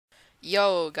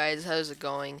Yo guys, how's it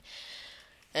going?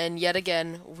 And yet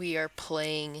again, we are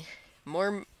playing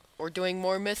more, we're doing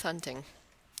more myth hunting.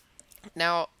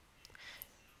 Now,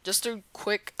 just a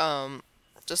quick,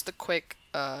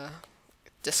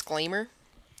 disclaimer,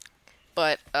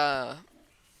 but,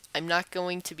 I'm not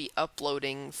going to be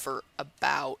uploading for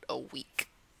about a week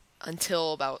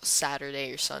until about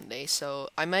Saturday or Sunday. So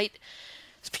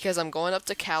it's because I'm going up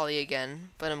to Cali again,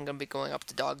 but I'm gonna be going up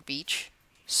to Dog Beach.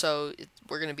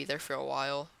 We're gonna be there for a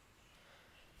while.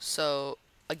 So,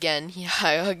 again,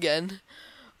 yeah, again.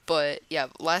 But yeah,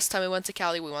 last time we went to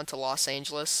Cali, we went to Los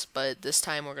Angeles, but this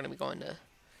time we're gonna be going to,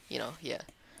 yeah.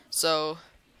 So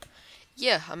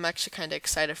yeah, I'm actually kind of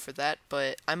excited for that,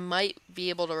 but I might be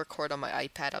able to record on my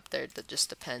iPad up there. That just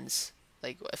depends,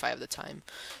 like if I have the time.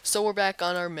 So we're back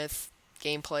on our myth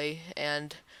gameplay,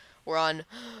 and we're on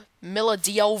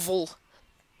MilidioalVI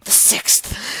the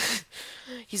Sixth.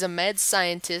 He's a mad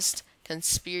scientist.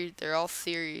 They're all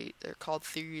theory. They're called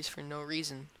theories for no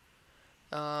reason.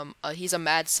 He's a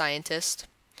mad scientist,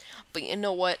 but you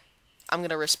know what? I'm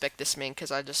gonna respect this man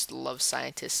because I just love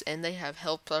scientists, and they have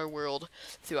helped our world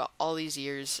throughout all these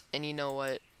years. And you know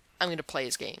what? I'm gonna play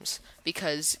his games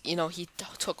because he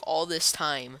took all this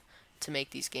time to make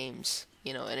these games.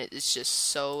 And it's just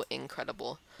so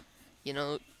incredible.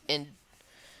 And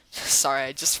sorry,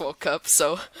 I just woke up,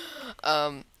 so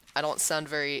I don't sound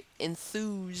very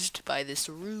enthused by this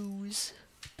ruse.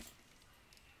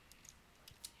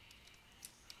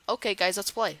 Okay, guys,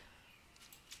 let's play.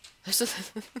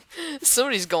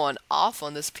 Somebody's going off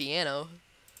on this piano.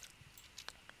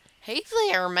 Hey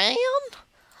there, man.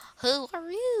 Who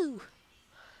are you?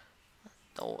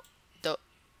 Do, do,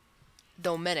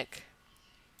 Dominic.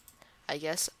 I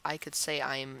guess I could say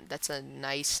that's a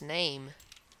nice name.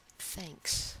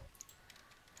 Thanks.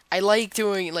 I like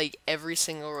doing like every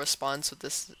single response with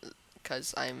this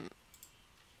because I'm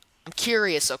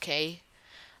curious, okay?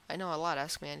 I know a lot,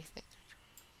 ask me anything.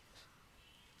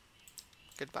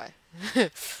 Goodbye.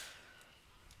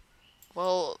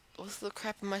 Well, what the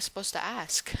crap am I supposed to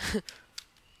ask?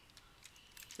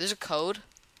 There's a code.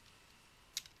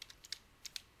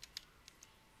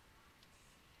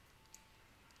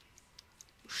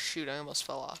 Shoot, I almost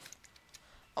fell off.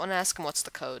 I want to ask him what's the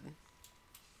code.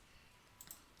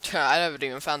 I haven't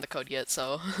even found the code yet,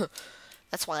 so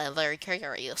that's why I'm very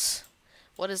curious.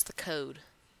 What is the code?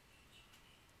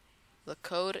 The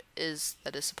code is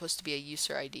supposed to be a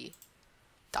user ID. ...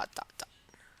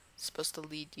 It's supposed to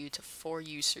lead you to 4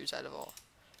 users out of all.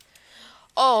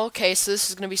 Oh, okay, so this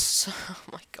is gonna be so... Oh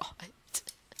my god.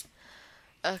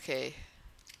 Okay.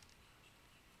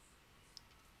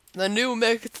 The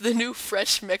new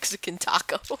fresh Mexican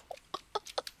taco.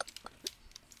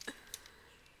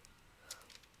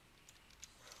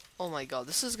 Oh my god,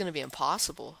 this is gonna be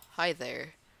impossible. Hi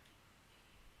there.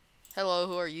 Hello,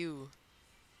 who are you?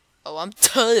 Oh, I'm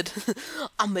Tud.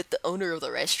 I'm with the owner of the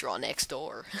restaurant next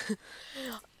door.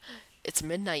 It's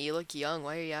midnight, you look young.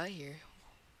 Why are you out here?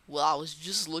 Well, I was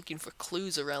just looking for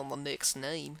clues around the next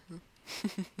name.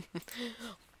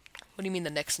 What do you mean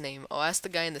the next name? Oh, ask the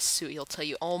guy in the suit. He'll tell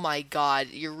you. Oh my god,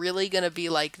 you're really gonna be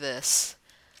like this.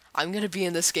 I'm gonna be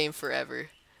in this game forever.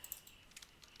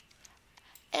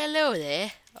 Hello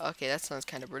there. Okay, that sounds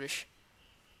kind of British.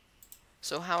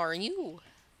 So how are you?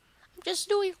 I'm just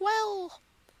doing well.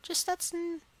 Just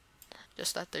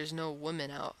that there's no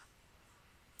women out. ...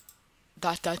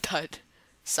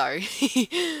 Sorry.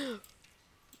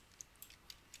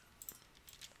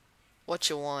 What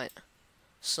you want?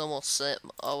 Someone said.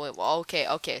 Oh wait. Well,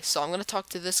 okay. So I'm gonna talk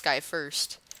to this guy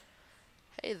first.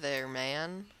 Hey there,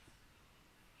 man.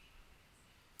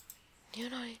 Do you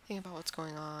know anything about what's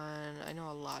going on? I know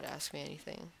a lot. Ask me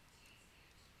anything.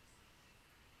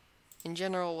 In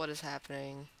general, what is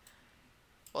happening?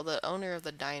 Well, the owner of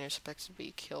the diner suspects to be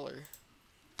a killer. ...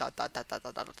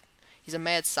 He's a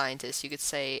mad scientist, you could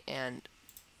say, and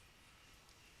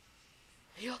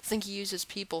you don't think he uses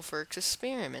people for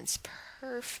experiments.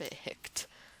 Perfect.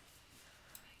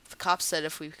 The cop said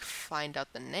if we find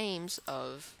out the names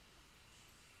of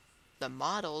the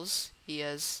models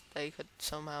they could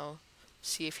somehow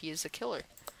see if he is a killer.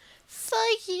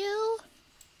 Thank you.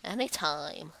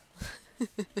 Anytime.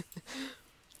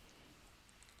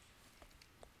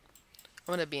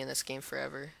 I'm gonna be in this game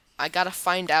forever. I gotta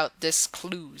find out this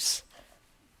clues.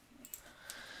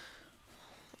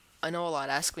 I know a lot.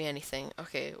 Ask me anything.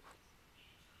 Okay.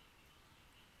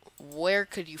 Where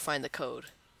could you find the code?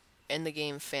 In the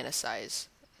game Fantasize.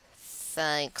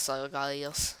 Thanks,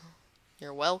 guys.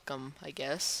 You're welcome, I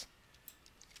guess.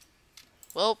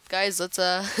 Well, guys, let's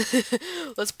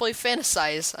let's play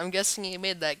Fantasize. I'm guessing you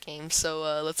made that game, so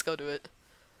let's go to it.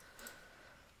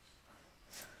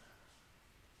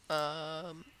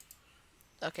 Um,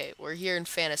 okay, we're here in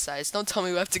Fantasize. Don't tell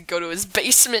me we have to go to his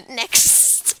basement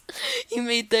next. He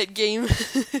made that game.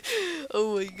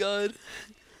 Oh my god.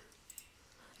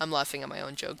 I'm laughing at my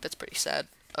own joke. That's pretty sad.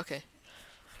 Okay.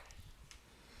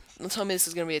 Don't tell me this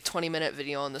is gonna be a 20-minute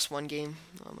video on this one game.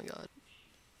 Oh my god.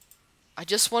 I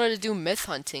just wanted to do myth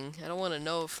hunting. I don't want to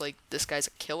know if, like, this guy's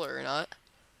a killer or not.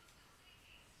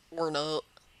 Or not.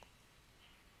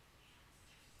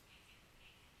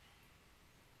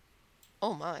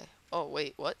 Oh my. Oh,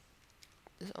 wait, what?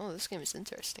 Oh, this game is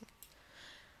interesting.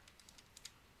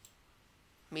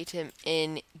 Meet him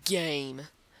in game.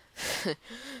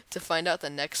 To find out the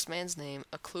next man's name,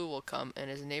 a clue will come and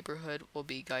his neighborhood will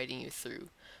be guiding you through.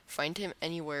 Find him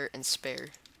anywhere and spare.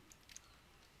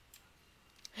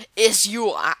 It's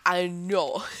you, I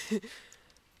know.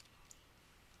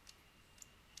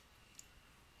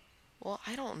 Well,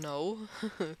 I don't know.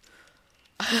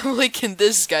 I'm liking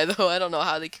this guy, though. I don't know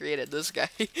how they created this guy.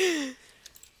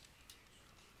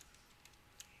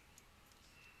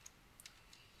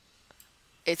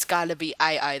 It's gotta be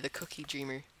I, the Cookie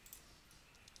Dreamer.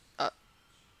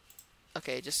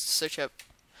 Okay, just search up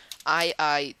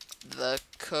I, the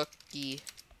Cookie,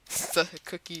 the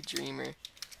Cookie Dreamer.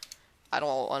 I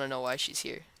don't want to know why she's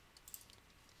here.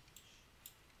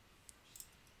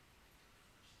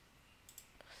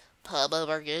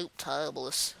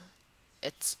 Tables.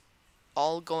 It's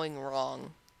all going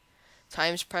wrong.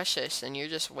 Time's precious, and you're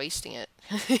just wasting it.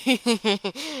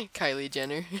 Kylie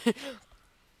Jenner.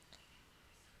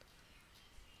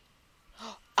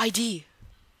 ID.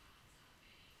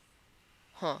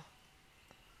 Huh.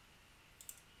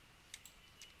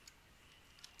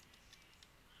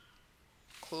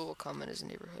 Clue will come in his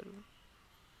neighborhood.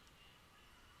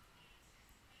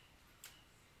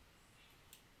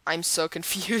 I'm so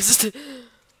confused.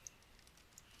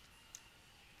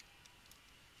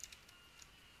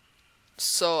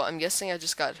 So I'm guessing I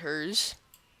just got hers.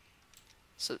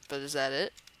 So, but is that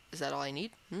it? Is that all I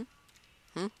need?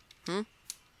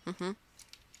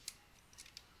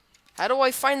 How do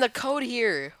I find the code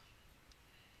here?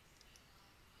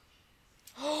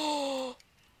 Oh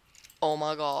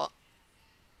my god.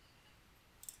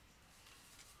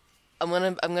 I'm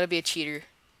gonna be a cheater.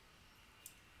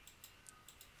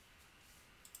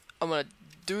 I'm gonna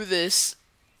do this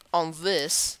on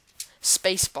this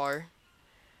spacebar.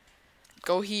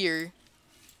 Go here.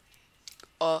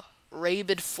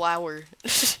 Rabid flower.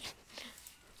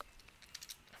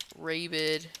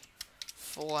 Rabid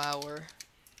flower.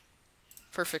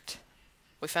 Perfect.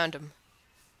 We found him.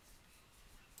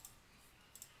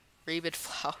 Rabid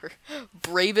flower.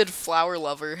 Rabid flower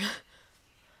lover.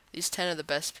 These 10 are the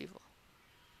best people.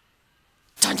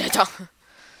 Dun dun dun!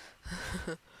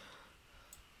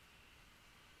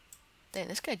 Dang,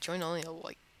 this guy joined only a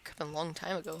long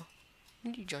time ago.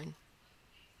 When did you join?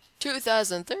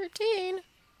 2013!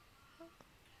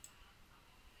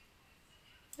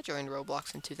 I joined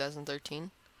Roblox in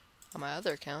 2013 on my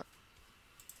other account.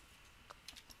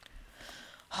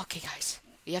 Okay, guys.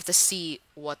 We have to see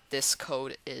what this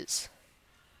code is.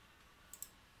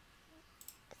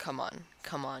 Come on.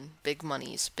 Come on. Big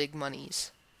monies. Big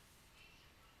monies.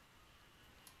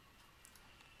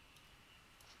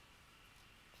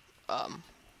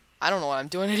 I don't know what I'm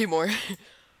doing anymore.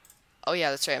 Oh yeah,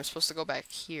 that's right. I'm supposed to go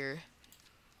back here.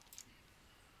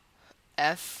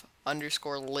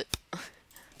 F_lip.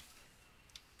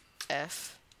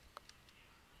 F_lip.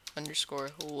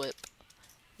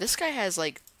 This guy has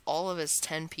like all of his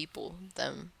 10 people.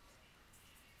 Them.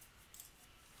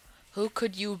 Who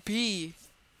could you be?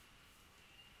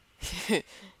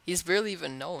 He's barely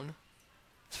even known.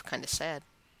 It's kind of sad.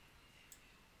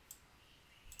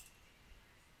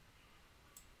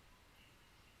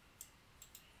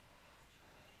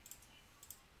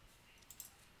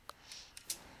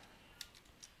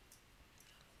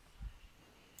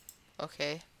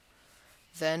 Okay.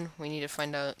 Then we need to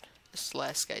find out this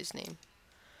last guy's name.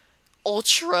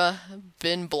 Ultra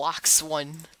Bin Blocks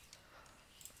 1.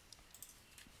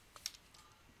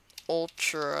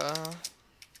 Ultra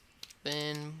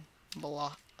Bin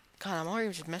Block. God, I'm already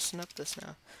just messing up this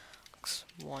now. Blocks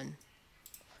 1.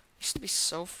 Used to be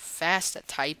so fast at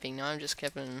typing. Now I'm just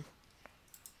keeping.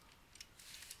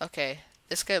 Okay,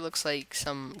 this guy looks like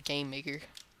some game maker.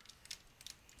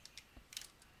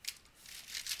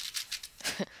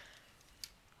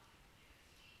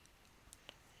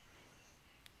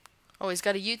 Oh, he's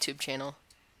got a YouTube channel.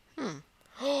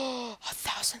 Oh,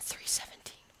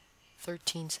 1,317.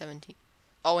 1317.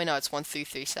 Oh, wait, no, it's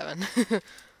 1337.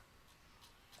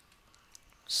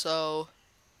 So,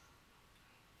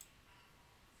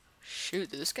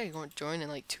 shoot, did this guy go join in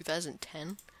like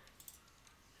 2010?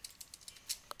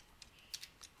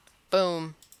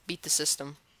 Boom. Beat the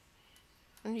system.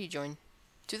 When did you join?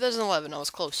 2011. I was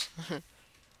close.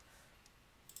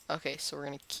 Okay, so we're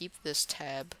gonna keep this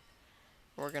tab.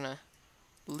 We're gonna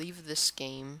leave this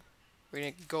game. We're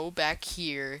gonna go back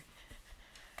here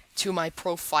to my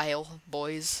profile,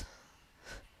 boys.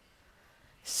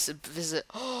 Visit.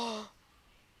 Oh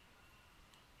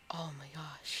my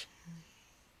gosh.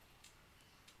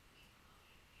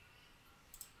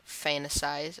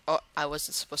 Fantasize. Oh, I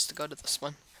wasn't supposed to go to this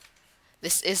one.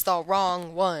 This is the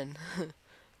wrong one.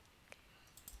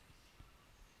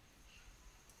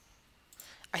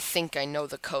 I think I know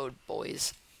the code,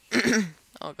 boys.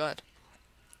 Oh god.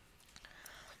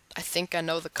 I think I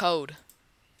know the code.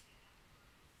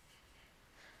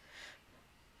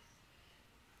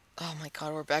 Oh my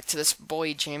god, we're back to this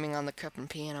boy jamming on the Crepin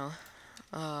piano.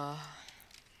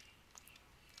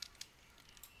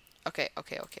 Okay.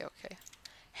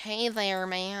 Hey there,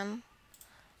 man.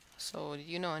 So, do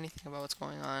you know anything about what's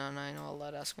going on? I know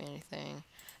Allah ask me anything.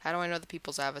 How do I know the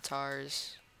people's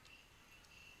avatars?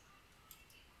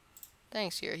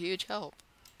 Thanks, you're a huge help.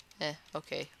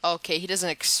 Okay. Okay, he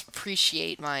doesn't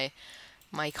appreciate my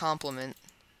compliment.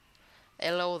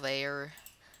 Hello there.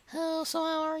 Oh, so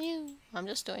how are you? I'm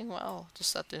just doing well.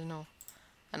 Just let you know.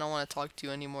 I don't want to talk to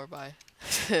you anymore, bye.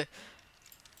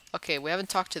 Okay, we haven't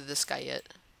talked to this guy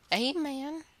yet. Hey,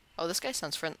 man. Oh, this guy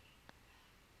sounds friendly.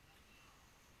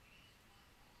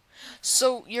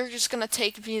 So, you're just gonna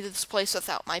take me to this place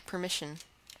without my permission?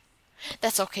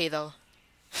 That's okay, though.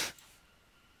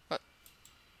 What?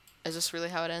 Is this really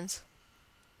how it ends?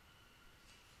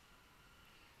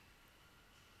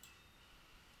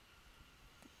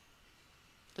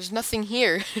 There's nothing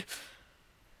here.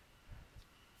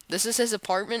 This is his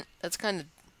apartment? That's kind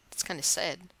of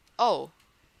sad. Oh.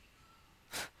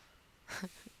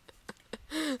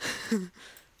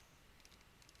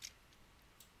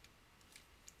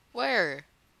 Where?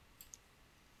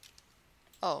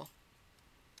 Oh.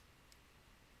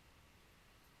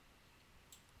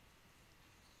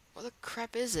 What the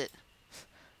crap is it?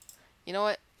 You know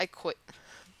what? I quit.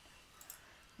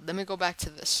 Let me go back to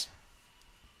this.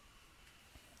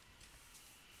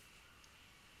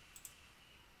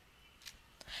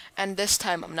 And this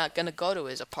time I'm not gonna go to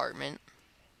his apartment.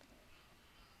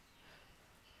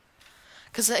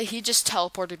 Cause he just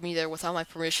teleported me there without my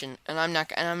permission, and I'm not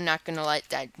gonna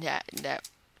let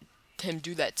him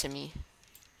do that to me.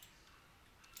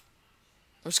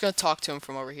 I'm just gonna talk to him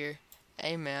from over here.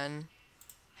 Hey man,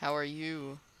 how are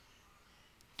you?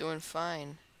 Doing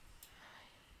fine.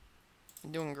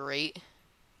 I'm doing great.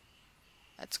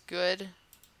 That's good.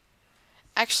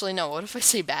 Actually, no. What if I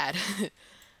say bad?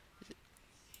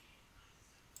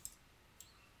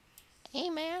 Hey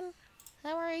man,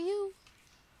 how are you?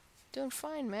 Doing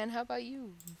fine, man. How about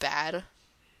you? Bad.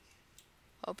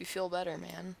 Hope you feel better,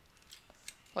 man.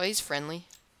 Well, he's friendly.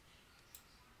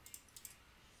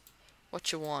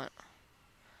 What you want?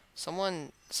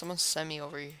 Someone sent me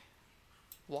over here.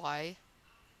 Why?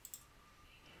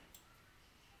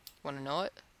 Wanna know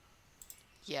it?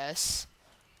 Yes.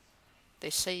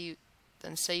 Say you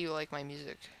like my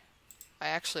music. I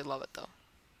actually love it though.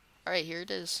 Alright, here it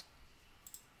is.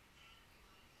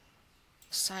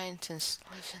 Scientist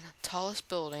lives in the tallest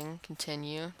building.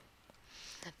 Continue.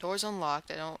 Doors unlocked.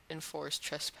 I don't enforce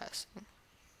trespassing.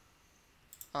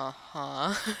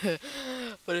 Uh-huh.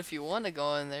 But if you want to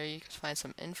go in there, you can find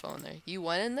some info in there. You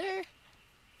went in there?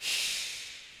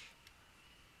 Shh.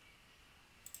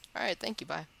 Alright, thank you.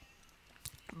 Bye.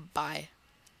 Bye.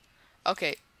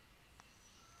 Okay.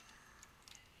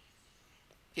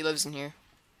 He lives in here.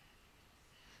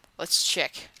 Let's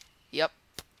check. Yep.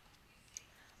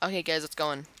 Okay, guys, let's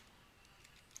go in.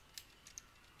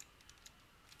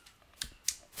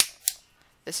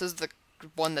 This is the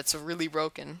one that's really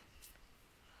broken.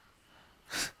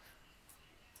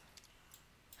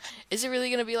 Is it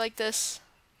really gonna be like this?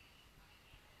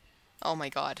 Oh my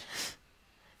god.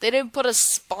 They didn't put a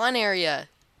spawn area.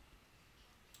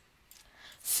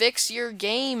 Fix your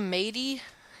game, matey.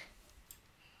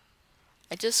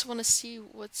 I just want to see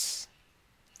what's...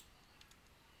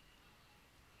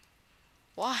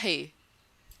 Why?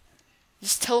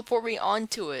 Just teleport me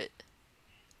onto it.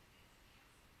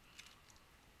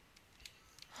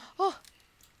 Oh!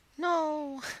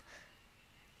 No!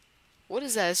 What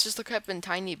is that? It's just a crap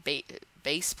tiny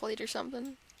base plate or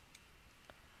something?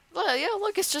 Look, yeah,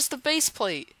 look, it's just a base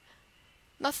plate.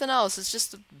 Nothing else, it's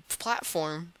just a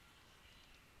platform.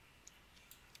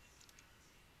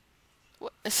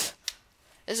 What? This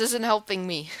isn't helping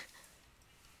me.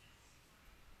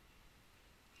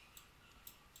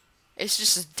 It's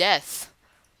just death.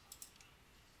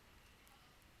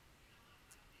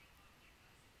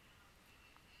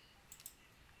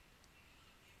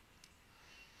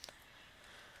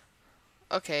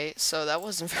 Okay, so that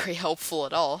wasn't very helpful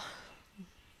at all.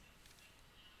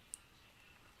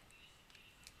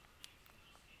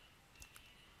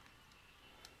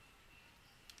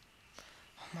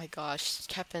 Oh my gosh,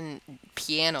 Captain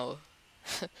Piano.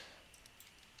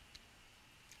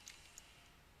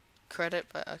 Credit,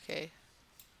 but okay.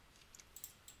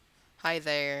 Hi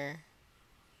there.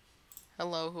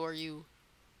 Hello, who are you?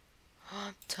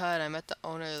 Todd, I met the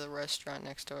owner of the restaurant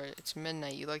next door. It's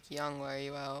midnight. You look young. Why are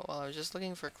you out? Well, I was just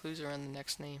looking for clues around the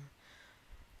next name.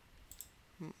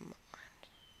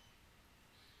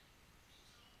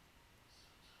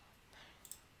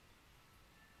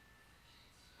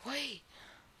 Wait!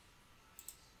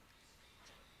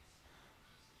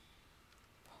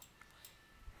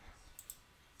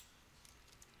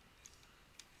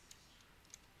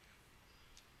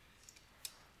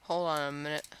 Hold on a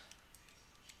minute.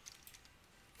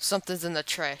 Something's in the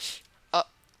trash.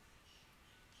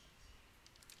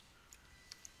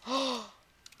 Oh!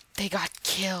 They got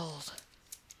killed!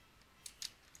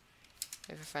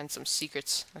 Maybe find some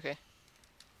secrets. Okay.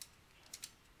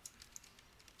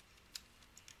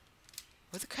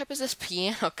 Where the crap is this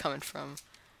piano coming from?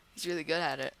 He's really good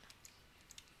at it.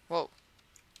 Whoa.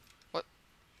 What?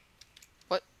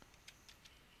 What?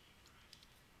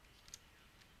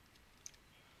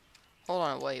 Hold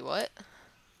on, wait, what?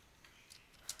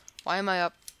 Why am I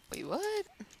up? Wait, what?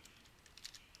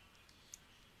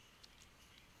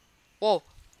 Whoa!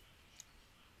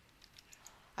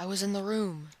 I was in the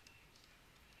room.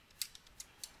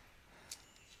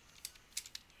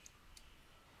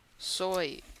 So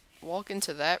wait, walk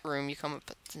into that room, you come up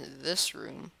into this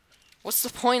room. What's the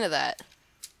point of that?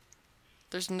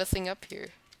 There's nothing up here.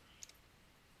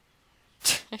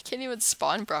 I can't even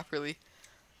spawn properly.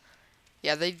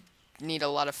 Yeah, they need a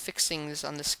lot of fixings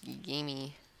on this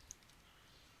gamey.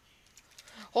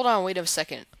 Hold on, wait a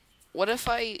second. What if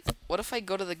I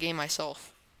go to the game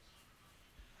myself?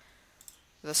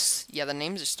 Yeah, the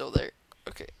names are still there.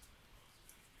 Okay.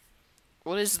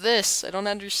 What is this? I don't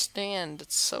understand.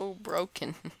 It's so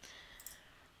broken.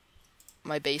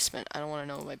 My basement. I don't want to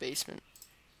know my basement.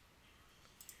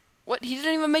 What? He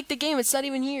didn't even make the game. It's not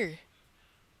even here.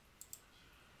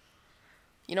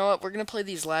 You know what? We're gonna play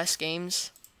these last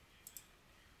games.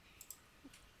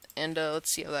 And let's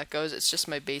see how that goes. It's just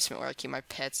my basement where I keep my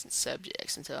pets and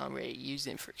subjects until I'm ready to use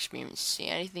them for experiments. See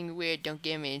anything weird, don't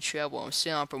get me in trouble. I'm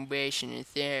still on probation and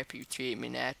therapy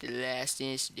treatment after the last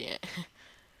incident.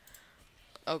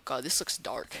 Oh god, this looks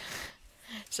dark.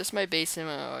 Is this my basement?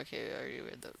 Oh, okay, I already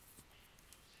read that.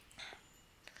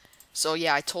 So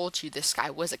yeah, I told you this guy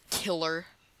was a killer.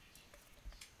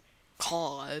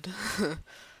 God.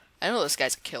 I know this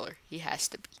guy's a killer. He has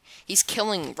to be. He's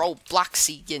killing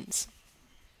Robloxians.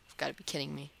 You've got to be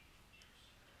kidding me.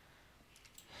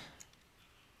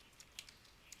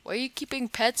 Why are you keeping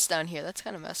pets down here? That's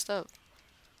kind of messed up.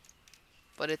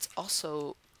 But it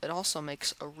also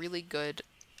makes a really good.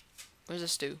 What does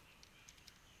this do?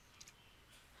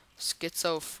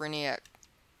 Schizophrenic.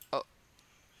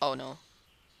 Oh no.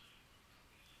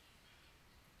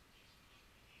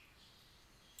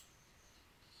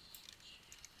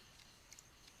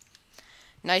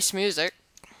 Nice music.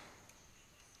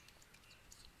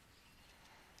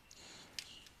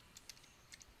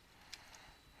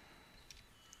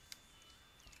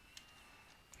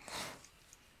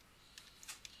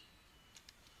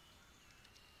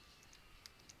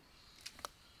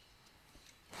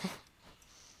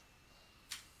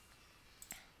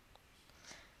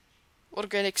 What a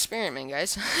great experiment,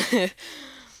 guys. There's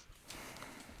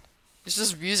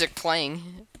just music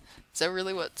playing. Is that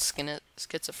really what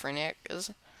schizophrenic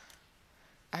is?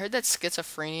 I heard that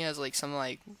schizophrenia is like some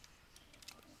like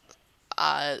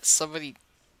somebody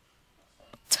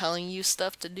telling you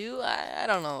stuff to do. I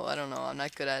don't know. I'm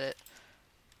not good at it.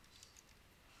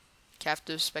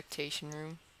 Captive spectation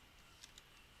room.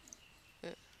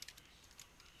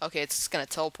 Okay, it's just gonna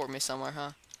teleport me somewhere,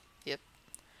 huh? Yep.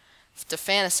 To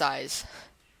fantasize.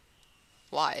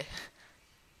 Why?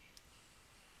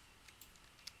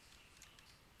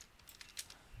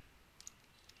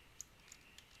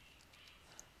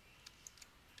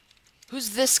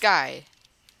 Who's this guy?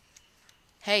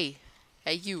 Hey.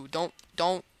 Hey you, don't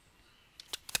I'm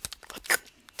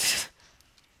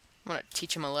gonna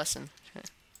teach him a lesson.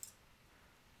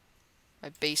 My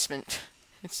basement.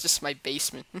 It's just my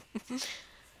basement.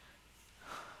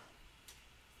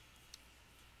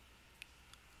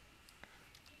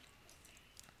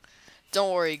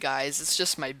 Don't worry guys, it's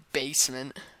just my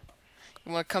basement.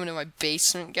 You wanna come to my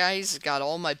basement, guys? Got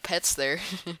all my pets there.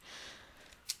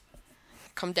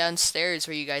 Come downstairs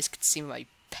where you guys can see my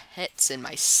pets and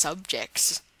my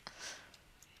subjects.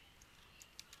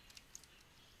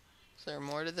 Is there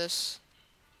more to this?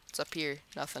 It's up here.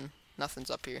 Nothing. Nothing's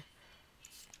up here.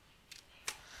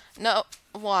 No.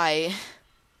 Why?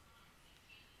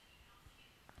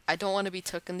 I don't want to be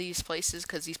took in these places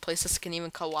because these places can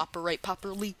even cooperate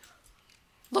properly.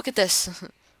 Look at this.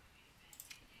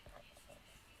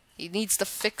 He needs to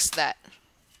fix that.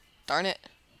 Darn it.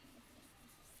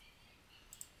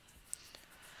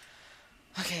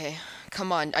 Okay,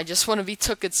 come on. I just want to be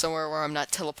took it somewhere where I'm not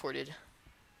teleported.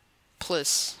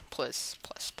 Please, please,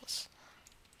 please, please.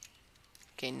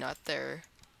 Okay, not there.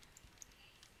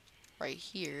 Right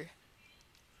here.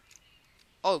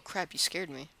 Oh crap, you scared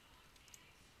me.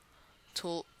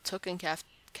 Took in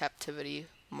captivity,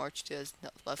 March 2000,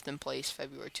 left in place,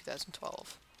 February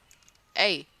 2012.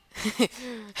 Hey!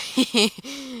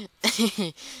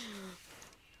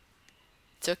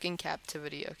 Took in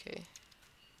captivity, okay.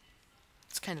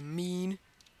 It's kind of mean.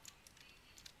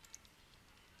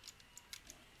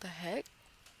 The heck?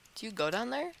 Do you go down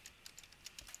there?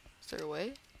 Is there a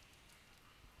way?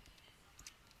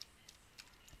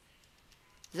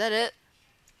 Is that it?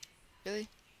 Really?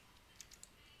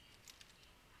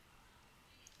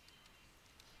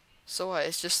 So what,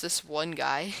 it's just this one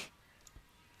guy?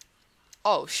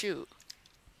 Oh, shoot.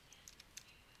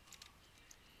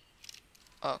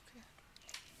 Okay.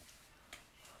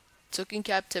 Took in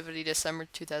captivity December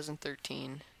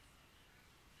 2013.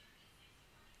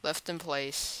 Left in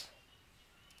place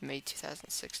May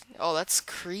 2016. Oh, that's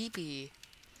creepy.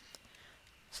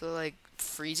 So, like,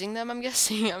 freezing them, I'm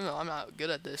guessing? I'm not good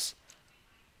at this.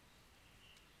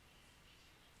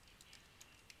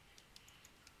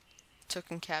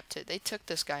 Took in captivity. They took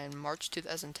this guy in March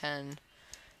 2010.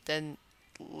 Then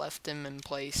left him in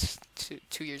place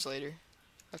two years later.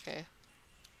 Okay.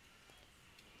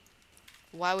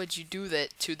 Why would you do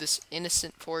that to this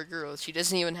innocent poor girl? She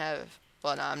doesn't even have...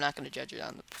 Well, no, I'm not going to judge her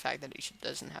on the fact that she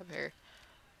doesn't have hair.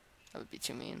 That would be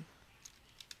too mean.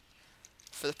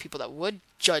 For the people that would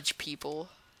judge people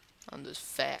on those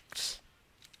facts.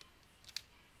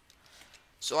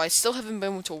 So I still haven't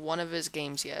been to one of his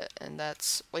games yet, and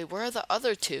that's... Wait, where are the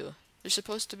other two? There's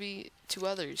supposed to be two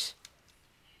others.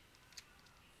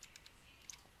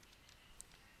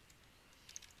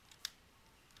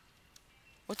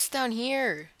 What's down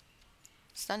here?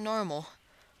 It's not normal.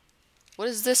 What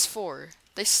is this for?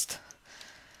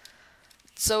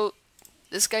 So,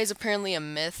 this guy's apparently a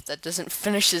myth that doesn't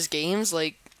finish his games?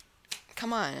 Like,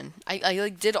 come on. I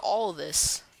like, did all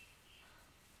this.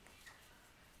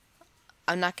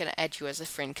 I'm not gonna add you as a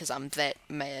friend because I'm that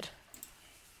mad.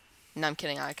 No, I'm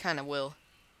kidding. I kind of will.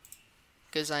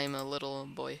 Because I'm a little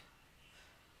boy.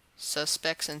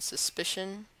 Suspects and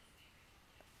suspicion.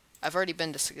 I've already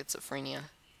been to schizophrenia.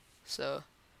 So,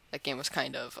 that game was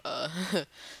kind of,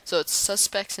 So it's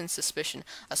suspects and suspicion.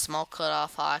 A small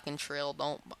cut-off hiking trail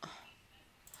don't...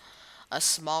 A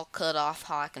small cut-off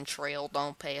hiking trail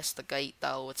don't pass the gate,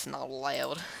 though. It's not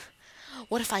allowed.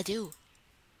 What if I do?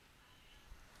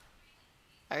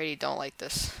 I already don't like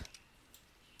this.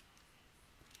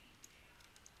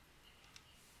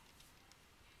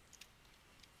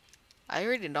 I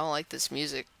already don't like this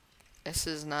music. This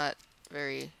is not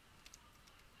very...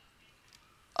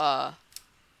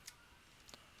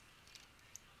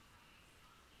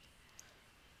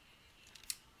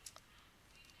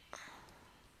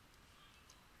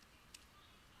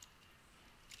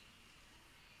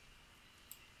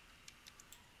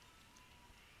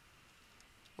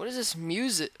 What is this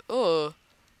music? Oh.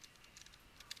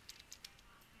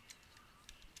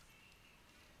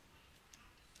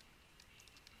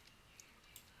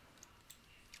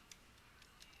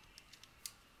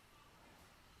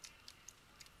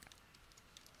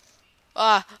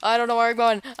 I don't know where I'm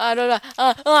going. I don't know.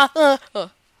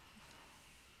 Oh.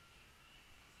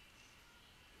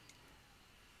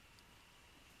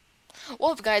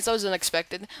 Well, guys, that was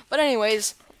unexpected. But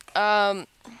anyways, I'm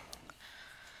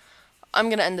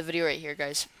gonna end the video right here,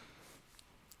 guys.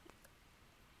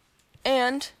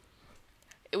 And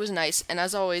it was nice. And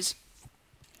as always,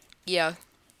 yeah,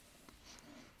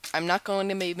 I'm not going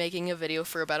to be making a video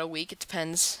for about a week. It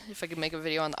depends if I could make a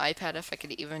video on the iPad, if I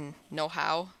could even know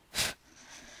how.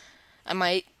 I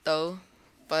might, though.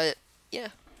 But, yeah.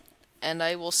 And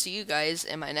I will see you guys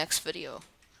in my next video.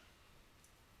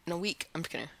 In a week. I'm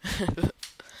just kidding.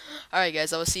 Alright,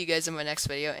 guys. I will see you guys in my next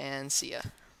video, and see ya.